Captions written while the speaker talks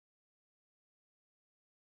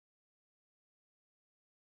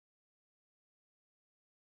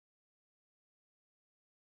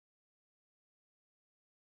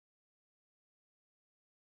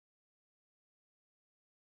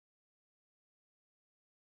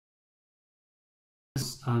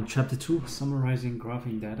chapter 2, summarizing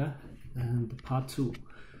graphing data, and part 2.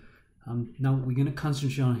 Now we're going to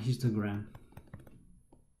concentrate on histogram.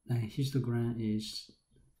 Histogram is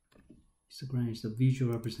the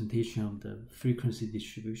visual representation of the frequency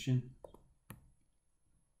distribution.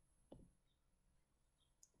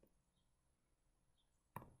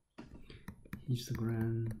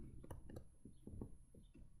 Histogram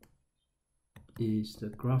is the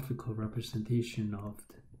graphical representation of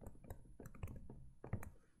the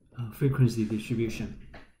frequency distribution.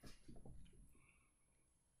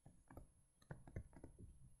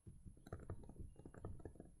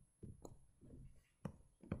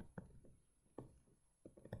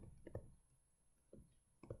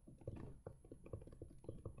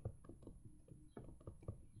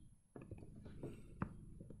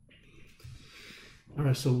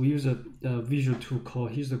 Alright, so we use a visual tool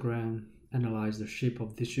called histogram, analyze the shape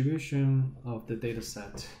of distribution of the data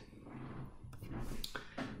set.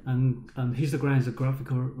 And histogram is a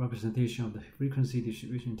graphical representation of the frequency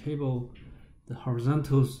distribution table. The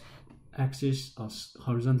horizontal axis or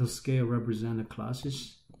horizontal scale represent the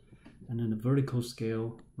classes, and then the vertical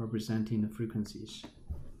scale representing the frequencies.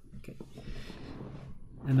 Okay,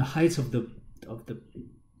 and the heights of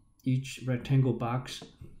each rectangle box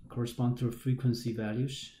correspond to frequency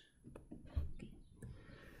values. Okay.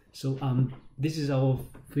 So this is our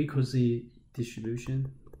frequency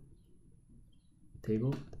distribution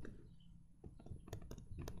table.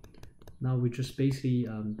 Now we just basically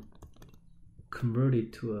convert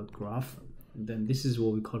it to a graph, and then this is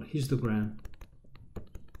what we call histogram.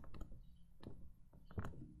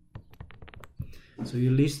 So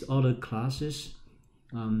you list all the classes.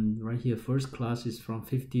 Right here, first class is from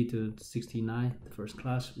 50 to 69, the first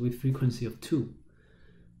class with frequency of 2.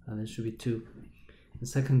 That should be 2. The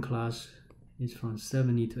second class is from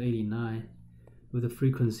 70 to 89 with a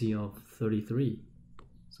frequency of 33.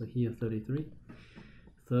 So here 33.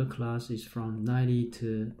 Third class is from 90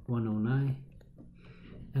 to 109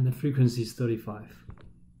 and the frequency is 35.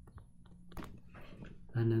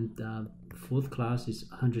 And then the fourth class is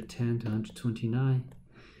 110 to 129,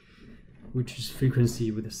 which is frequency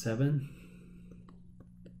with a 7.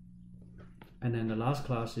 And then the last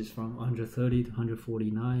class is from 130 to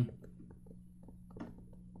 149,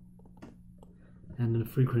 and the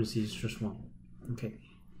frequency is just 1. Okay,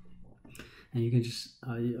 and you can just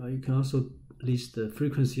you can also list the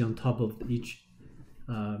frequency on top of each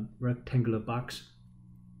rectangular box.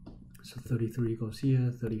 So 33 goes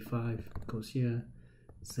here, 35 goes here,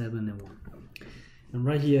 7 and 1. And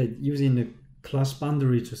right here, using the class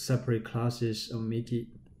boundary to separate classes or make it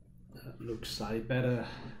look slightly better,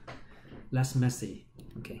 less messy.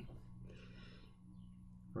 Okay.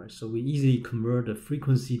 All right, so we easily convert the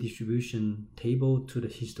frequency distribution table to the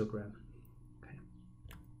histogram. Okay.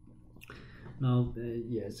 Now,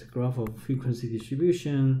 it's a graph of frequency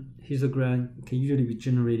distribution. Histogram can usually be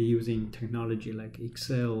generated using technology like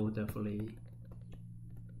Excel, definitely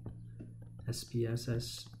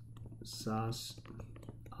SPSS, SAS,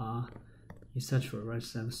 R, etc. Right?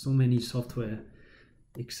 So many software.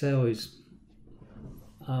 Excel is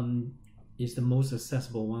the most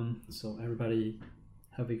accessible one, so everybody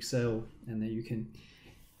have Excel, and then you can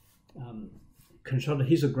control the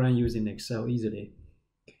histogram using Excel easily.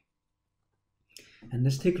 Okay. And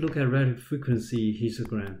let's take a look at relative frequency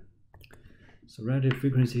histogram. So relative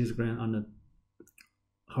frequency histogram on the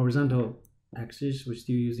horizontal axis, we're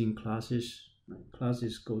still using classes.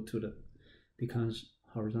 Classes go to the becomes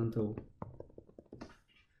horizontal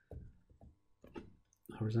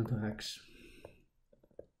X.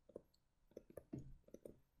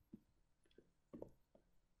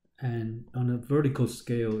 And on a vertical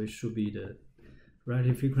scale, it should be the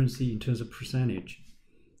relative frequency in terms of percentage.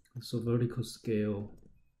 So vertical scale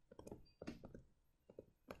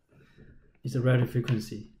is the relative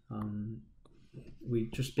frequency. We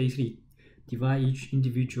just basically divide each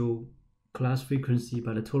individual class frequency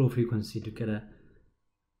by the total frequency to get a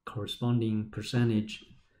corresponding percentage.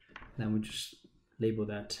 Then we just label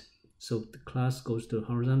that. So the class goes to the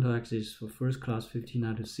horizontal axis for first class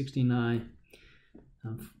 59 to 69.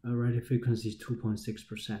 Relative frequency is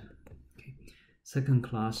 2.6%. Okay. Second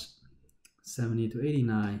class 70 to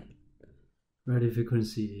 89. Relative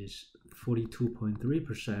frequency is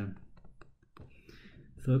 42.3%.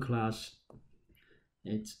 Third class,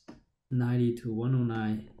 it's 90 to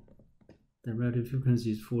 109. The relative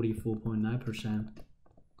frequency is 44.9%.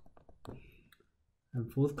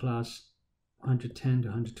 And fourth class, 110 to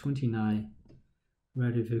 129,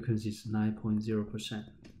 relative frequency is 9.0%.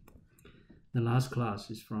 The last class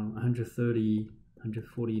is from 130,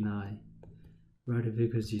 149, relative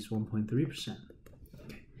frequency is 1.3%.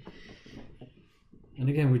 Okay. And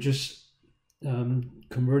again, we're just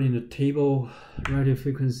converting the table, radio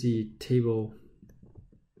frequency table,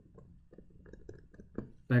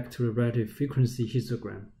 back to the radio frequency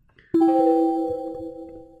histogram.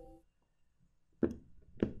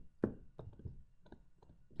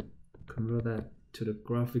 Convert that to the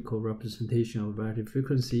graphical representation of radio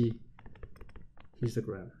frequency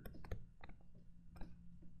histogram.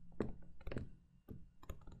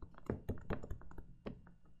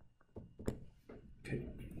 Okay.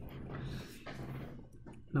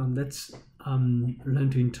 Now let's learn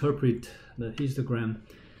to interpret the histogram.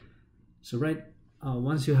 So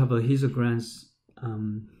once you have a histogram,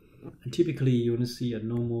 typically you want to see a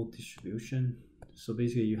normal distribution. So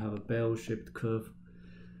basically you have a bell-shaped curve.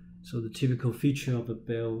 So the typical feature of a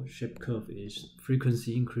bell-shaped curve is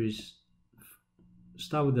frequency increase.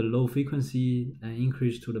 Start with the low frequency and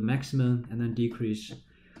increase to the maximum and then decrease.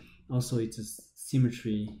 Also, it's a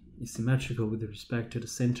symmetry. It's symmetrical with respect to the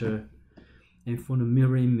center and for the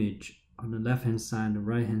mirror image on the left-hand side and the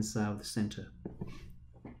right-hand side of the center.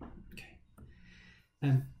 Okay.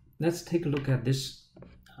 And let's take a look at this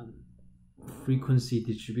frequency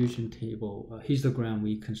distribution table histogram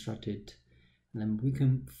we constructed. And then we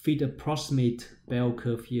can fit approximate bell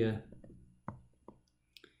curve here.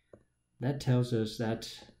 That tells us that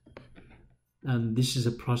this is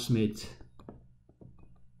approximate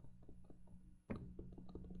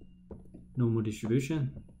normal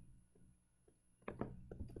distribution.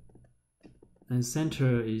 And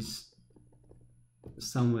center is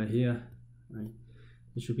somewhere here, right?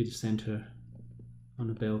 It should be the center on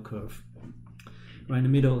the bell curve, right in the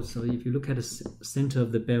middle. So if you look at the center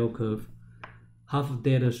of the bell curve, half of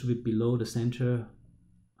data should be below the center,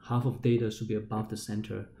 half of data should be above the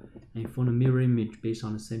center, and for the mirror image based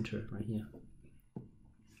on the center right here.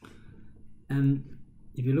 And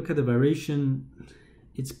if you look at the variation,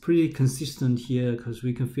 it's pretty consistent here because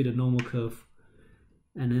we can fit a normal curve.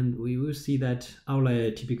 And then we will see that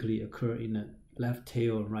outlier typically occur in the left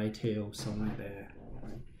tail and right tail, somewhere there,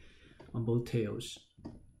 right? On both tails.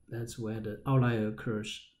 That's where the outlier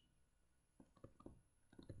occurs.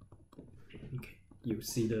 Okay, you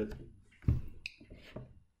see the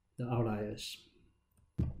outliers.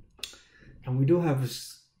 And we do have a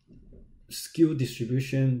skew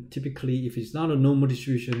distribution. Typically, if it's not a normal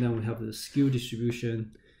distribution, then we have the skew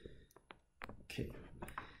distribution. Okay.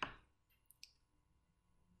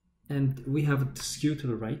 And we have the skew to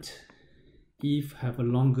the right. If have a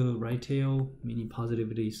longer right tail, meaning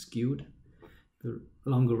positively skewed, the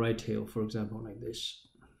longer right tail, for example, like this.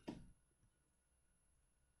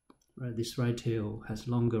 Right, this right tail has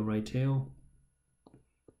longer right tail.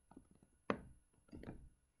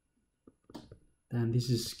 Then this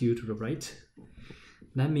is skewed to the right.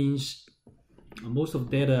 That means most of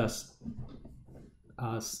data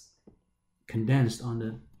are condensed on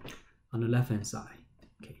the left-hand side.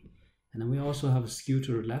 And then we also have a skew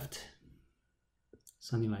to the left,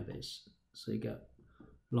 something like this. So you got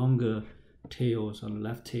longer tails on the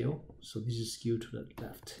left tail. So this is skewed to the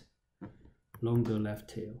left, longer left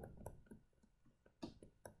tail.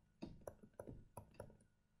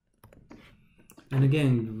 And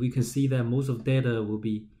again, we can see that most of data will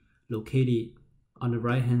be located on the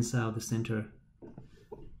right-hand side of the center.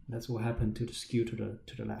 That's what happened to the skew to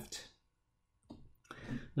the left.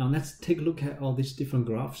 Now let's take a look at all these different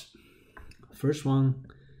graphs. First one,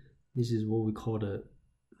 this is what we call the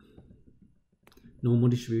normal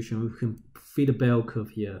distribution. We can fit a bell curve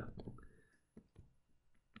here.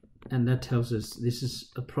 And that tells us this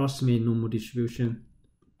is approximate normal distribution.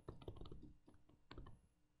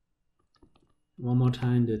 One more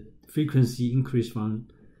time, the frequency increase from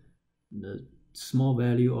the small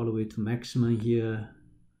value all the way to maximum here.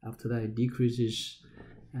 After that, it decreases.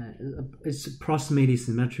 It's approximately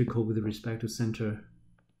symmetrical with respect to center.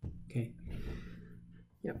 Okay.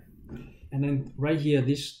 Yep. And then right here,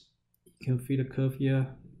 this you can fit a curve here.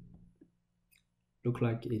 Look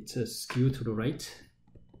like it's a skew to the right.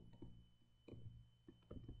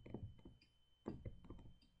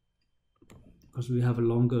 Because we have a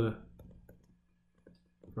longer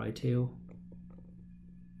right tail.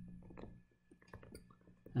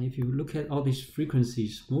 And if you look at all these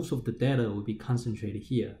frequencies, most of the data will be concentrated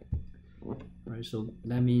here. Right, so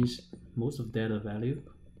that means most of data value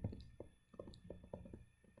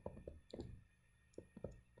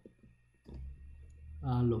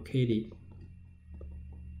are located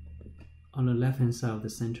on the left hand side of the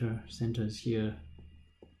center. Center is here.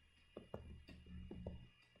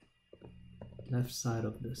 Left side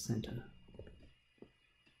of the center.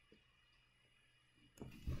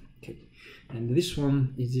 Okay, and this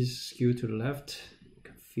one is skewed to the left. You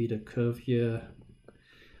can feed a curve here.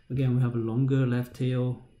 Again, we have a longer left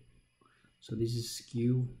tail, so this is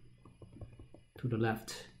skew to the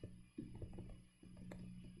left,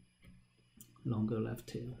 longer left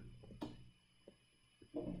tail.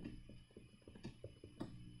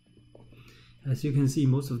 As you can see,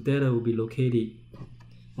 most of the data will be located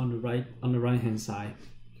on the right hand side.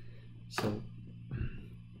 So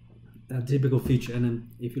a typical feature. And then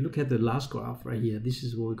if you look at the last graph right here, this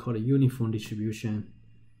is what we call a uniform distribution.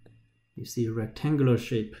 You see a rectangular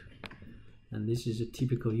shape, and this is a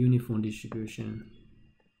typical uniform distribution.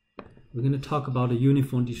 We're going to talk about the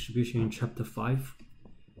uniform distribution in chapter 5.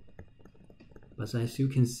 But as you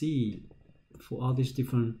can see, for all these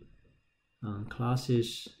different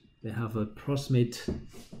classes, they have approximate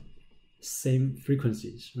same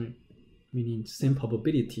frequencies, right? Meaning same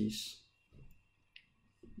probabilities.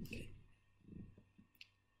 Okay.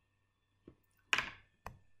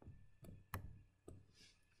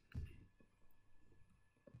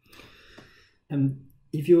 And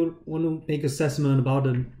if you want to make assessment about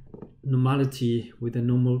the normality with a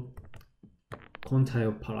normal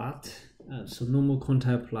quantile plot, so normal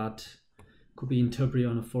quantile plot could be interpreted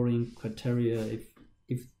on the following criteria.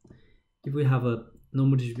 If we have a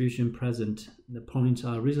normal distribution present, the points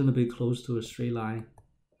are reasonably close to a straight line.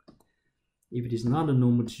 If it is not a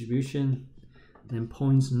normal distribution, then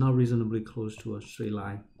points not reasonably close to a straight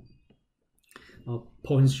line.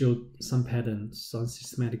 Points show some pattern, some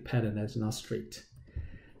systematic pattern that's not straight.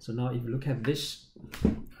 So now if you look at this,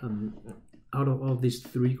 out of all these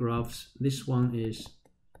three graphs, this one is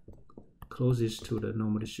closest to the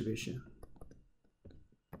normal distribution,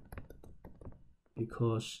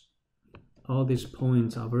 because all these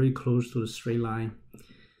points are very close to the straight line.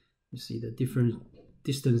 You see the different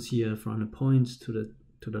distance here from the points to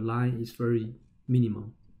the line is very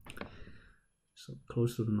minimal, so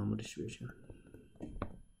close to the normal distribution.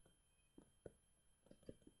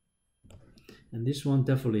 And this one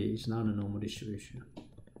definitely is not a normal distribution.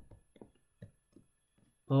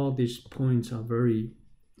 All these points are very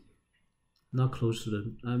not close to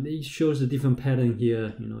the. It shows a different pattern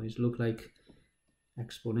here. You know, it looks like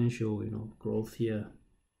exponential, growth here,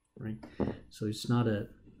 right? So it's not a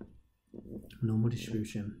normal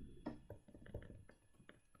distribution.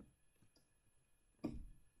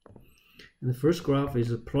 And the first graph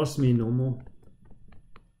is approximately normal.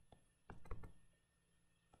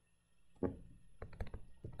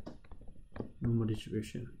 Normal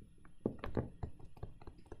distribution.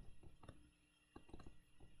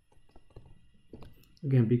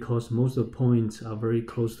 Again, because most of the points are very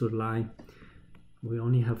close to the line, we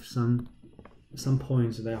only have some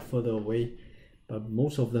points that are further away, but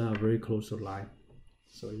most of them are very close to the line.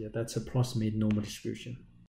 So yeah, that's approximate normal distribution.